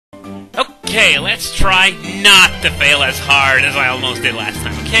Okay, let's try not to fail as hard as I almost did last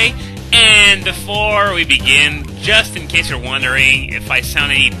time, okay? And before we begin, just in case you're wondering if I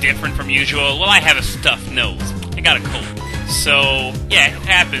sound any different from usual, well, I have a stuffed nose. I got a cold. So, yeah, it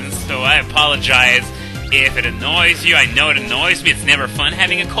happens, so I apologize if it annoys you. I know it annoys me. It's never fun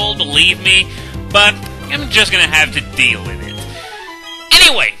having a cold, believe me. But I'm just gonna have to deal with it.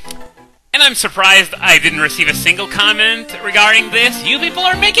 Anyway, and I'm surprised I didn't receive a single comment regarding this. You people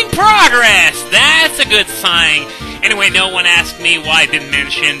are making progress! That's a good sign. Anyway, no one asked me why I didn't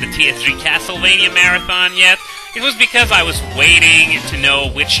mention the TSG Castlevania marathon yet. It was because I was waiting to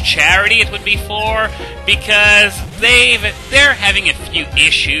know which charity it would be for, because they're having a few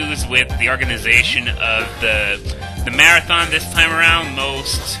issues with the organization of the marathon this time around,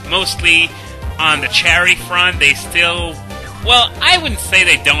 mostly on the charity front. They still, well, I wouldn't say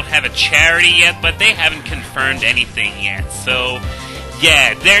they don't have a charity yet, but they haven't confirmed anything yet. So,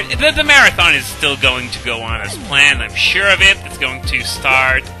 yeah, the marathon is still going to go on as planned. I'm sure of it. It's going to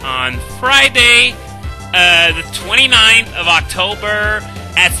start on Friday, the 29th of October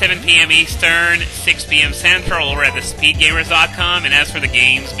at 7 p.m. Eastern, 6 p.m. Central, over at thespeedgamers.com. And as for the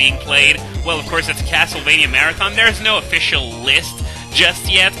games being played, well, of course, it's a Castlevania Marathon. There's no official list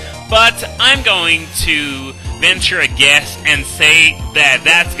just yet, but I'm going to venture a guess and say that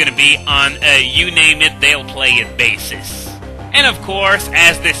that's going to be on a you-name-it-they'll-play-it basis. And of course,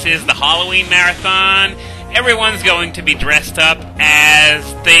 as this is the Halloween Marathon, everyone's going to be dressed up as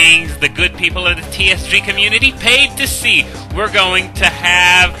things the good people of the TSG community paid to see. We're going to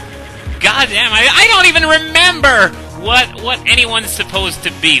have... Goddamn, I don't even remember what anyone's supposed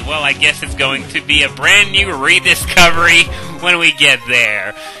to be. Well, I guess it's going to be a brand new rediscovery when we get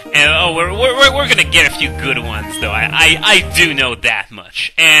there. And oh, we're gonna get a few good ones, though. I do know that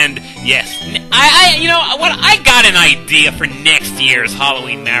much. And yes, you know what? I got an idea for next year's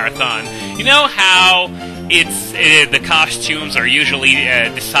Halloween marathon. You know how the costumes are usually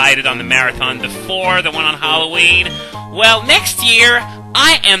decided on the marathon before the one on Halloween? Well, next year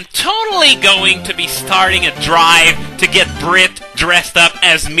I am totally going to be starting a drive to get Brit dressed up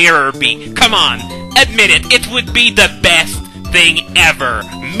as Mirror Bee. Come on, admit it. It would be the best thing ever.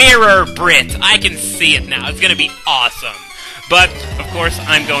 Mirror Brit. I can see it now. It's going to be awesome. But, of course,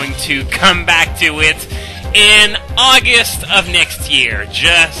 I'm going to come back to it in August of next year.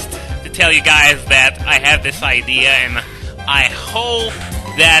 Just to tell you guys that I have this idea, and I hope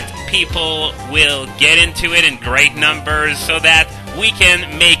that people will get into it in great numbers so that we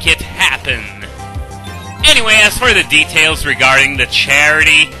can make it happen. Anyway, as for the details regarding the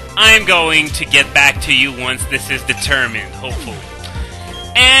charity, I'm going to get back to you once this is determined, hopefully.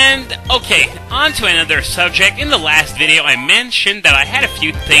 And, okay, on to another subject. In the last video, I mentioned that I had a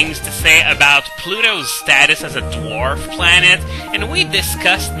few things to say about Pluto's status as a dwarf planet, and we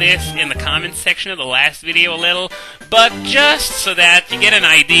discussed this in the comments section of the last video a little, but just so that you get an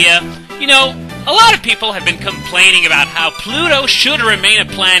idea, you know, a lot of people have been complaining about how Pluto should remain a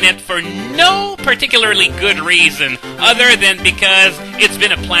planet for no particularly good reason, other than because it's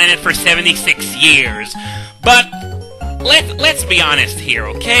been a planet for 76 years. But let's be honest here,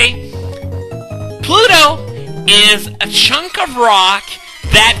 okay? Pluto is a chunk of rock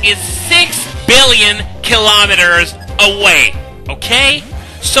that is 6 billion kilometers away, okay?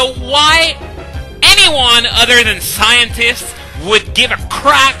 So why anyone other than scientists would give a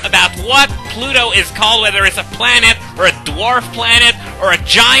crap about what Pluto is called, whether it's a planet or a dwarf planet or a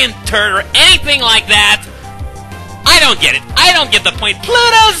giant turd or anything like that? I don't get it. I don't get the point.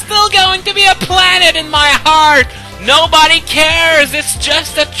 Pluto's still going to be a planet in my heart. Nobody cares. It's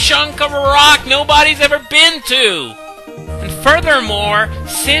just a chunk of rock nobody's ever been to. And furthermore,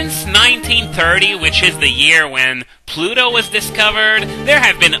 since 1930, which is the year when Pluto was discovered, there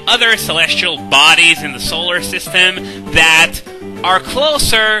have been other celestial bodies in the solar system that are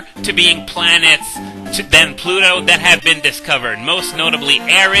closer to being planets than Pluto that have been discovered. Most notably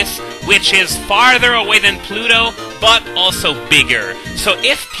Eris, which is farther away than Pluto, but also bigger. So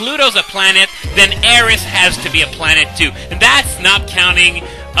if Pluto's a planet, then Eris has to be a planet too. And that's not counting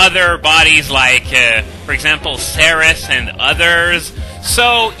other bodies like, for example, Ceres and others.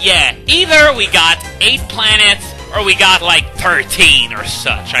 So, yeah, either we got 8 planets, or we got like 13 or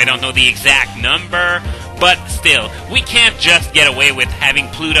such. I don't know the exact number, but still, we can't just get away with having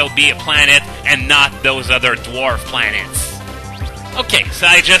Pluto be a planet and not those other dwarf planets. Okay, so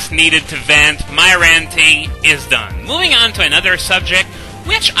I just needed to vent. My ranting is done. Moving on to another subject,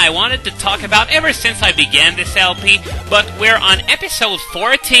 which I wanted to talk about ever since I began this LP, but we're on episode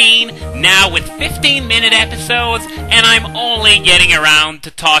 14, now with 15-minute episodes, and I'm only getting around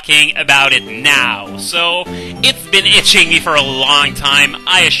to talking about it now, so it's been itching me for a long time,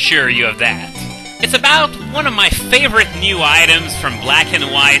 I assure you of that. It's about one of my favorite new items from Black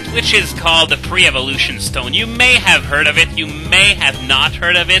and White, which is called the Pre-Evolution Stone. You may have heard of it, you may have not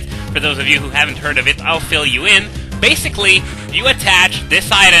heard of it. For those of you who haven't heard of it, I'll fill you in. Basically, you attach this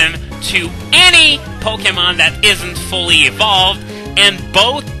item to any Pokemon that isn't fully evolved, and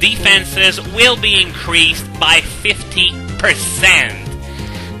both defenses will be increased by 50%.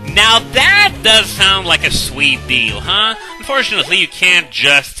 Now that does sound like a sweet deal, huh? Unfortunately, you can't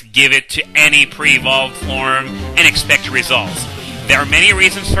just give it to any pre-evolved form and expect results. There are many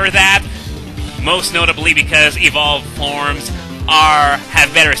reasons for that, most notably because evolved forms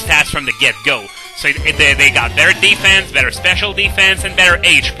have better stats from the get-go. So they got better defense, better special defense, and better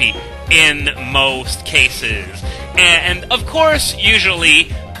HP in most cases. And of course, usually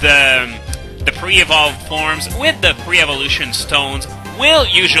the pre-evolved forms with the pre-evolution stones will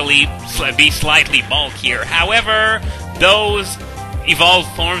usually be slightly bulkier. However, those evolved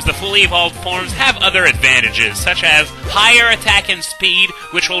forms, the fully evolved forms, have other advantages, such as higher attack and speed,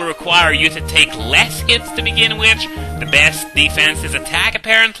 which will require you to take less hits to begin with. The best defense is attack,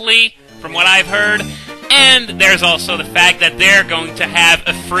 apparently, from what I've heard. And there's also the fact that they're going to have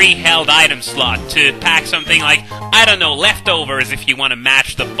a free held item slot to pack something like, I don't know, leftovers if you want to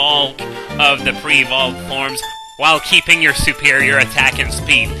match the bulk of the pre-evolved forms while keeping your superior attack and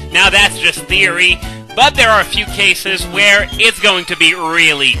speed. Now that's just theory, but there are a few cases where it's going to be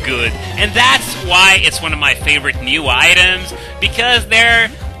really good. And that's why it's one of my favorite new items, because there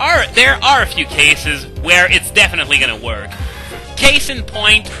are a few cases where it's definitely going to work. Case in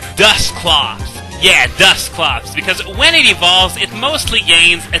point, Dusclops. Yeah, Dusclops, because when it evolves, it mostly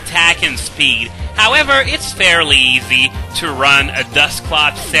gains attack and speed. However, it's fairly easy to run a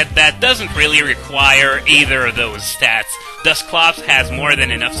Dusclops set that doesn't really require either of those stats. Dusclops has more than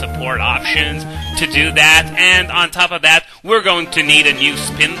enough support options to do that, and on top of that, we're going to need a new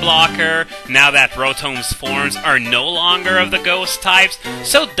spin blocker now that Rotom's forms are no longer of the ghost types,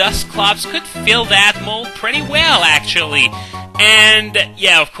 so Dusclops could fill that mold pretty well, actually. And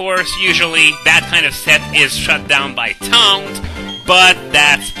yeah, of course, usually that kind of set is shut down by Taunt, but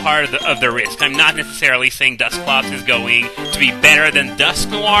that's part of the risk. I'm not necessarily saying Dusclops is going to be better than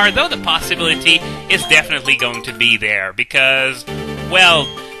Dusknoir, though the possibility is definitely going to be there, because, well,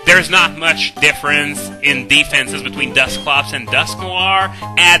 there's not much difference in defenses between Dusclops and Dusknoir.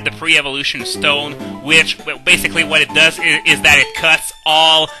 Add the Pre-Evolution Stone, which, well, basically what it does is that it cuts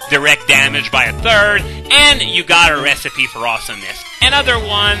all direct damage by a third, and you got a recipe for awesomeness. Another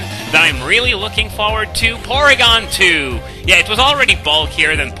one that I'm really looking forward to, Porygon 2. Yeah, it was already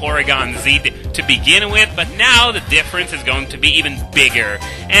bulkier than Porygon Z to begin with, but now the difference is going to be even bigger.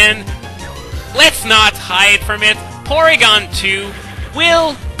 And let's not hide from it, Porygon 2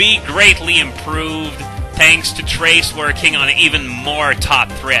 will be greatly improved thanks to Trace working on even more top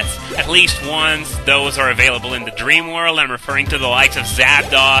threats. At least once those are available in the Dream World. I'm referring to the likes of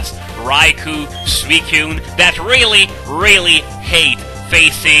Zapdos, Raikou, Suicune, that really, really hate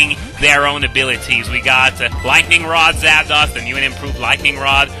facing their own abilities. We got Lightning Rod Zapdos, the new and improved Lightning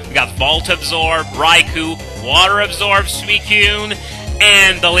Rod. We got Volt Absorb, Raikou, Water Absorb, Suicune,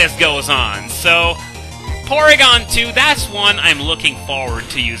 and the list goes on. So Porygon 2, that's one I'm looking forward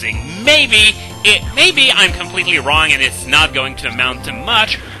to using. Maybe I'm completely wrong and it's not going to amount to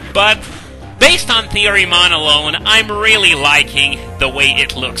much, but based on Theorymon alone, I'm really liking the way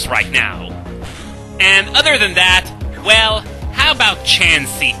it looks right now. And other than that, well, how about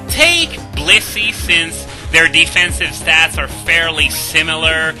Chansey? Take Blissey, since their defensive stats are fairly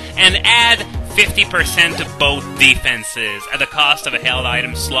similar, and add 50% to both defenses at the cost of a held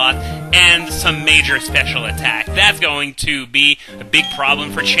item slot and some major special attack. That's going to be a big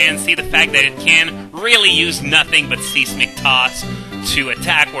problem for Chansey, the fact that it can really use nothing but Seismic Toss to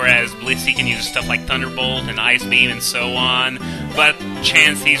attack, whereas Blissey can use stuff like Thunderbolt and Ice Beam and so on, but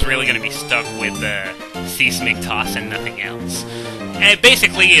Chansey's really going to be stuck with Seismic Toss and nothing else. And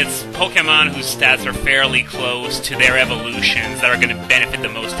basically, it's Pokemon whose stats are fairly close to their evolutions that are going to benefit the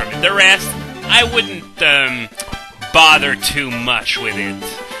most from it. The rest, I wouldn't bother too much with it.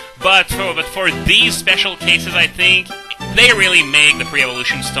 But for these special cases, I think they really make the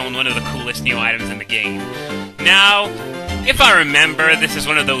Pre-Evolution Stone one of the coolest new items in the game. Now, if I remember, this is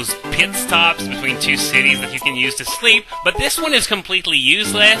one of those pit stops between two cities that you can use to sleep, but this one is completely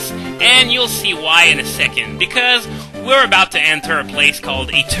useless, and you'll see why in a second, because we're about to enter a place called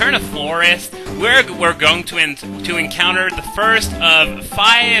Eterna Forest, we're going to encounter the first of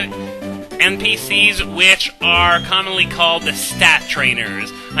 5 NPCs, which are commonly called the stat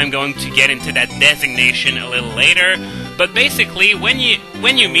trainers. I'm going to get into that designation a little later, but basically, when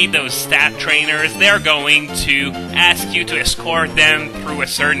you meet those stat trainers, they're going to ask you to escort them through a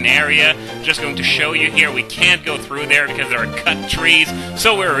certain area. Just going to show you here, we can't go through there because there are cut trees,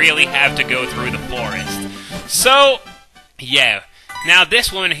 so we really have to go through the forest. So, yeah. Now,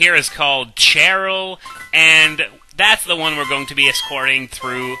 this woman here is called Cheryl, and that's the one we're going to be escorting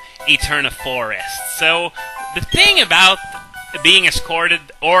through Eterna Forest. So, the thing about being escorted,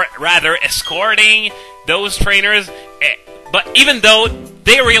 or rather escorting those trainers, but even though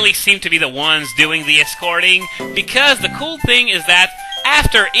they really seem to be the ones doing the escorting, because the cool thing is that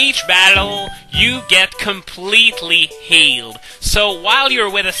after each battle, you get completely healed. So while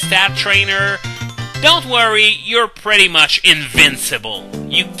you're with a stat trainer, don't worry, you're pretty much invincible.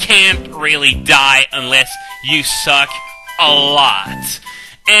 You can't really die unless you suck a lot.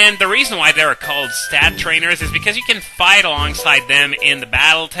 And the reason why they're called stat trainers is because you can fight alongside them in the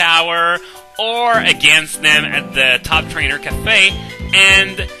battle tower or against them at the Top Trainer Cafe,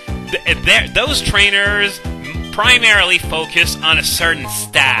 and those trainers primarily focus on a certain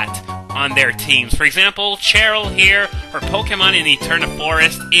stat on their teams. For example, Cheryl here, her Pokemon in Eterna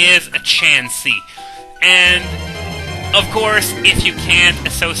Forest is a Chansey. And, of course, if you can't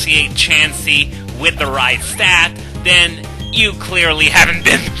associate Chansey with the right stat, then you clearly haven't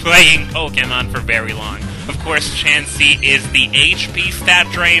been playing Pokemon for very long. Of course, Chansey is the HP stat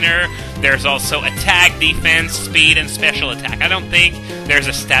trainer. There's also attack, defense, speed, and special attack. I don't think there's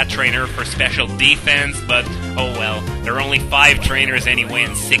a stat trainer for special defense, but oh well. There are only 5 trainers anyway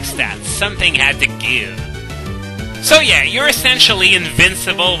and 6 stats. Something had to give. So yeah, you're essentially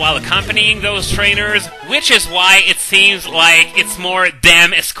invincible while accompanying those trainers, which is why it seems like it's more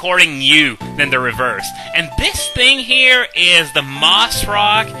them escorting you than the reverse. And this thing here is the Moss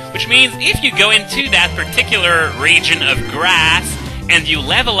Rock, which means if you go into that particular region of grass and you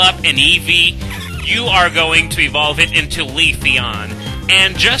level up an Eevee, you are going to evolve it into Leafeon.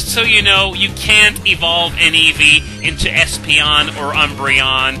 And just so you know, you can't evolve an Eevee into Espeon or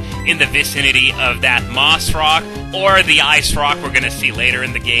Umbreon in the vicinity of that Moss Rock or the Ice Rock we're going to see later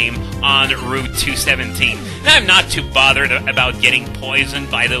in the game on Route 217. Now, I'm not too bothered about getting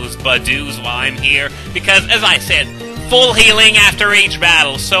poisoned by those Badoos while I'm here, because, as I said, full healing after each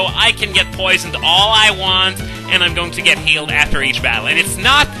battle, so I can get poisoned all I want, and I'm going to get healed after each battle. And it's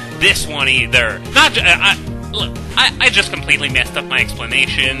not this one either. Look, I just completely messed up my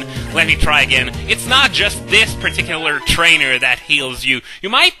explanation. Let me try again. It's not just this particular trainer that heals you. You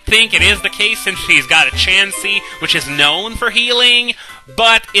might think it is the case since she's got a Chansey, which is known for healing,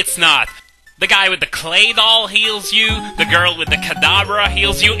 but it's not. The guy with the clay doll heals you, the girl with the Kadabra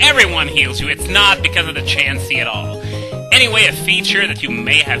heals you, everyone heals you. It's not because of the Chansey at all. Anyway, a feature that you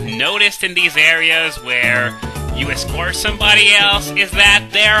may have noticed in these areas where you escort somebody else is that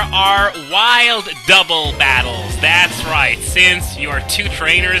there are wild double battles. That's right, since you're 2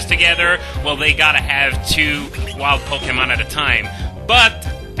 trainers together, well, they gotta have 2 wild Pokemon at a time. But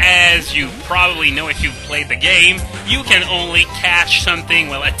as you probably know if you've played the game, you can only catch something,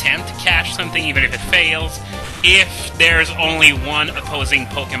 well, attempt to catch something even if it fails, if there's only one opposing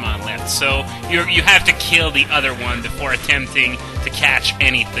Pokemon left. So you have to kill the other one before attempting to catch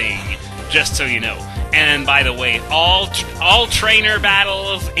anything, just so you know. And by the way, all trainer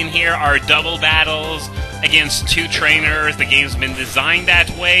battles in here are double battles against 2 trainers. The game's been designed that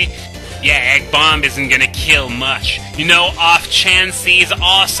way. Yeah, Egg Bomb isn't gonna kill much. You know, off Chansey's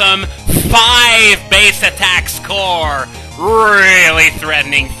awesome 5 base attack score. Really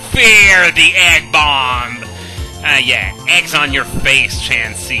threatening. Fear the Egg Bomb. Yeah, eggs on your face,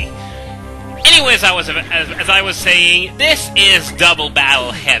 Chansey. Anyways, as I was saying, this is double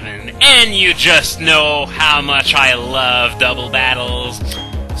battle heaven, and you just know how much I love double battles.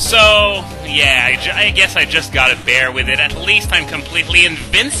 So, yeah, I guess I just gotta bear with it. At least I'm completely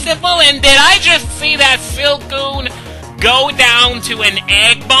invincible, and did I just see that Silcoon go down to an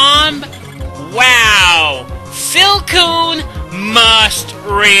Egg Bomb? Wow! Silcoon must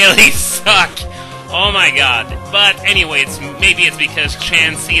really suck. Oh my god. But anyway, maybe it's because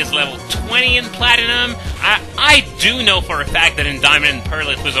Chansey is level 20 in Platinum. I do know for a fact that in Diamond and Pearl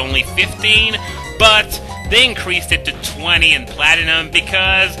it was only 15, but they increased it to 20 in Platinum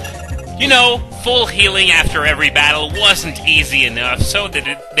because, you know, full healing after every battle wasn't easy enough, so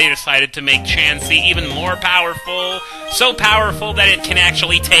they decided to make Chansey even more powerful, so powerful that it can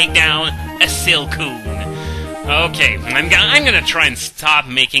actually take down a Silcoon. Okay, I'm gonna try and stop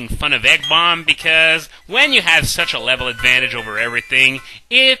making fun of Egg Bomb, because when you have such a level advantage over everything,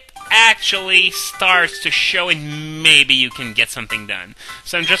 it actually starts to show and maybe you can get something done.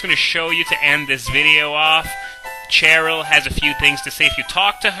 So I'm just going to show you to end this video off. Cheryl has a few things to say if you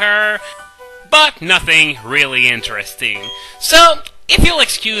talk to her, but nothing really interesting. So, if you'll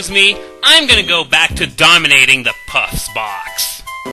excuse me, I'm going to go back to dominating the Puffs box.